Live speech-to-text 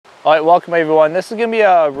All right, welcome everyone. This is gonna be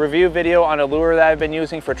a review video on a lure that I've been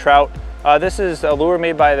using for trout. This is a lure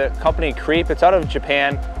made by the company Creep. It's out of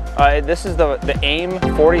Japan. This is the AIM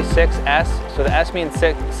 46S. So the S means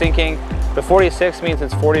sinking. The 46 means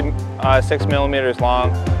it's 46 millimeters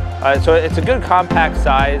long. So it's a good compact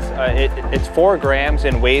size. It's 4 grams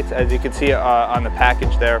in weight, as you can see on the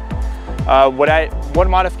package there.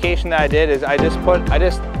 One modification that I did is I just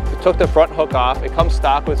took the front hook off. It comes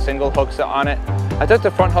stock with single hooks on it. I took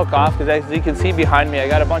the front hook off because, as you can see behind me, I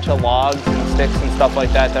got a bunch of logs and sticks and stuff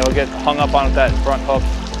like that that'll get hung up on that front hook.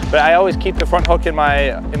 But I always keep the front hook in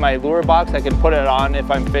my lure box. I can put it on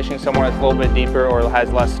if I'm fishing somewhere that's a little bit deeper or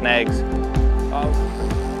has less snags.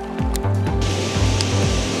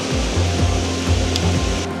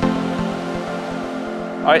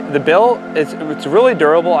 All right, the bill, it's really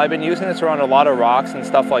durable. I've been using this around a lot of rocks and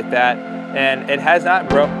stuff like that, and it has not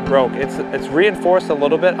broke. It's reinforced a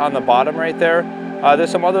little bit on the bottom right there.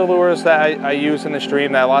 There's some other lures that I use in the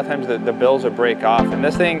stream that a lot of times the bills will break off. And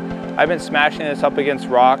this thing, I've been smashing this up against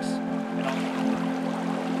rocks.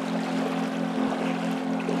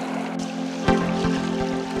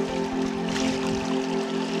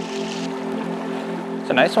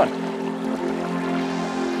 It's a nice one.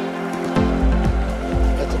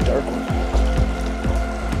 That's a dark one.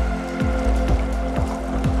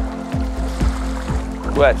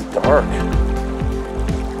 Ooh, that's dark.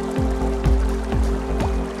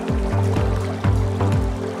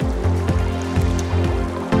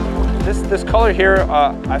 This color here,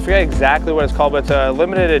 I forget exactly what it's called, but it's a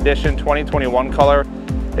limited edition 2021 color.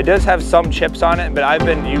 It does have some chips on it, but I've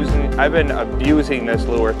been abusing this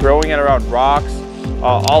lure, throwing it around rocks,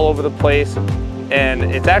 all over the place, and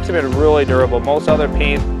it's actually been really durable. Most other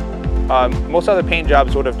paint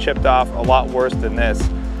jobs would have chipped off a lot worse than this.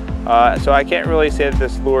 So I can't really say that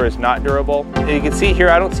this lure is not durable. And you can see here,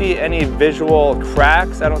 I don't see any visual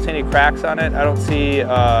cracks. I don't see any cracks on it. I don't see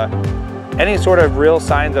any sort of real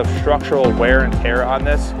signs of structural wear and tear on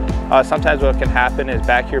this. Sometimes what can happen is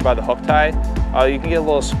back here by the hook tie, you can get a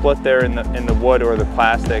little split there in the wood or the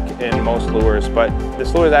plastic in most lures, but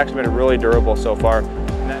this lure has actually been really durable so far.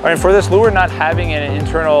 And for this lure not having an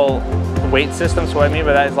internal weight system, so what I mean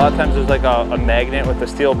by that is a lot of times there's like a magnet with a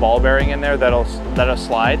steel ball bearing in there that'll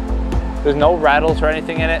slide. There's no rattles or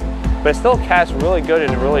anything in it, but it still casts really good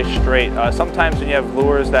and really straight. Sometimes when you have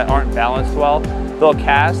lures that aren't balanced well, they'll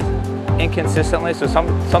cast inconsistently, so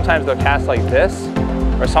sometimes they'll cast like this,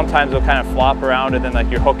 or sometimes they'll kind of flop around and then like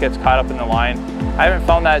your hook gets caught up in the line. I haven't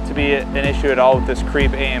found that to be an issue at all with this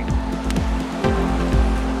Creep AIM.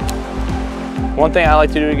 One thing I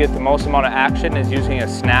like to do to get the most amount of action is using a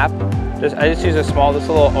snap. I just use this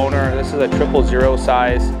little owner. This is a 000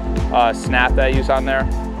 size snap that I use on there.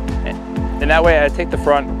 And that way I take the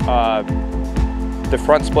front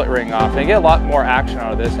split ring off and I get a lot more action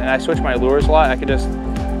out of this. And I switch my lures a lot. I could just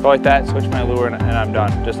go like that, switch my lure, and I'm done,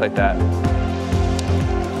 just like that.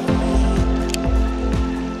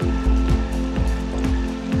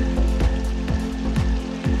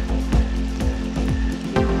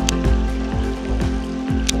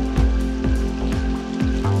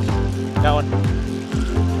 That one.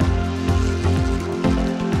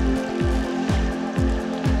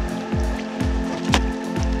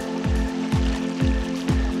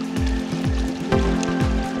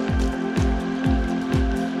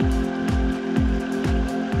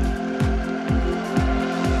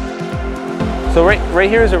 So right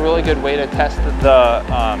here is a really good way to test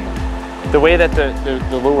the way that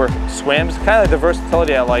the lure swims, kind of like the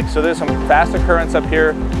versatility I like. So there's some faster currents up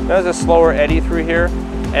here. There's a slower eddy through here,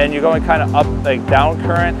 and you're going kind of up, like down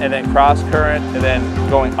current, and then cross current, and then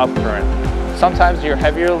going up current. Sometimes your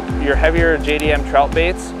heavier JDM trout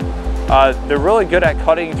baits, they're really good at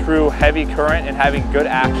cutting through heavy current and having good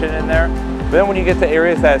action in there. But then when you get to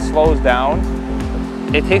areas that it slows down,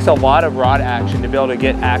 it takes a lot of rod action to be able to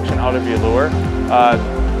get action out of your lure. I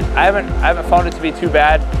haven't found it to be too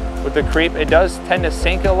bad with the Creep. It does tend to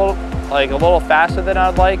sink a little faster than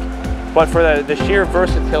I'd like, but for the sheer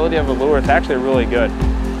versatility of the lure, it's actually really good.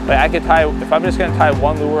 Like I could tie, if I'm just gonna tie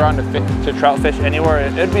one lure on to trout fish anywhere,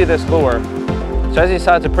 it'd be this lure. So as you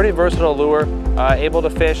saw, it's a pretty versatile lure, able to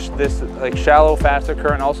fish this like shallow, faster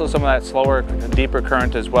current, also some of that slower, deeper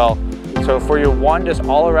current as well. So for your just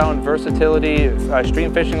all-around versatility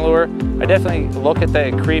stream fishing lure, I definitely look at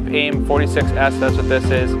the Creep AIM 46S, that's what this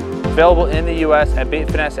is. Available in the US at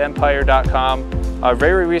baitfinesseempire.com.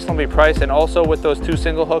 Very reasonably priced, and also with those 2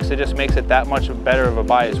 single hooks, it just makes it that much better of a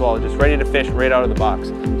buy as well. Just ready to fish right out of the box.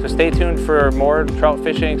 So stay tuned for more trout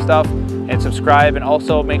fishing stuff, and subscribe, and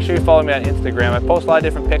also make sure you follow me on Instagram. I post a lot of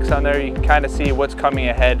different pics on there. You can kind of see what's coming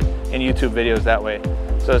ahead in YouTube videos that way.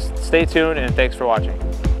 So stay tuned, and thanks for watching.